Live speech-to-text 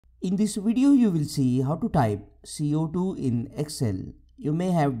In this video, you will see how to type CO2 in Excel. You may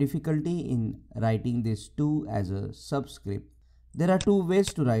have difficulty in writing this 2 as a subscript. There are two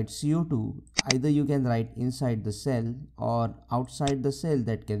ways to write CO2. Either you can write inside the cell or outside the cell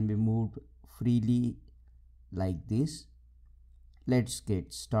that can be moved freely like this. Let's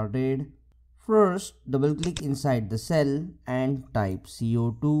get started. First, double click inside the cell and type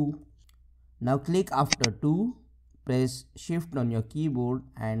CO2. Now click after 2. Press Shift on your keyboard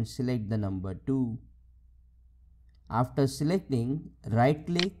and select the number 2. After selecting, right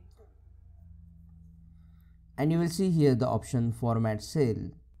click and you will see here the option Format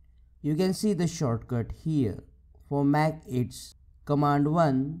Cell. You can see the shortcut here. For Mac it's Command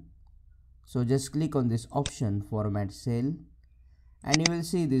 1. So just click on this option Format Cell and you will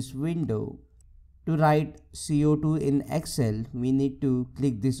see this window. To write CO2 in Excel, we need to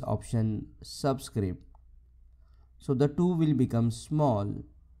click this option Subscript. So the 2 will become small.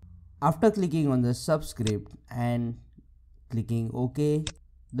 After clicking on the subscript and clicking OK,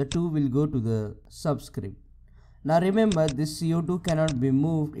 the 2 will go to the subscript. Now remember, this CO2 cannot be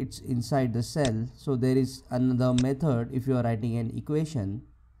moved, it's inside the cell. So there is another method. If you are writing an equation,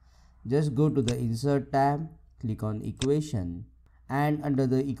 just go to the Insert tab, click on Equation, and under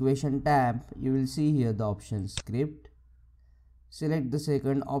the Equation tab, you will see here the option Script. Select the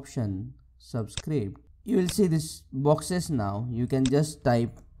second option, Subscript. You will see these boxes now. You can just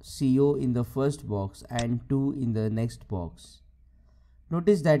type CO in the first box and 2 in the next box.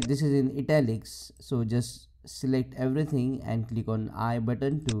 Notice that this is in italics, so just select everything and click on I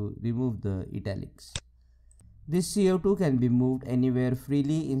button to remove the italics. This CO2 can be moved anywhere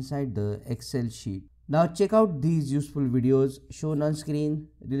freely inside the Excel sheet. Now check out these useful videos shown on screen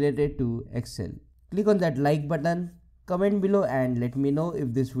related to Excel. Click on that like button. Comment below and let me know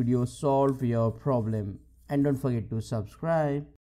if this video solved your problem, and don't forget to subscribe.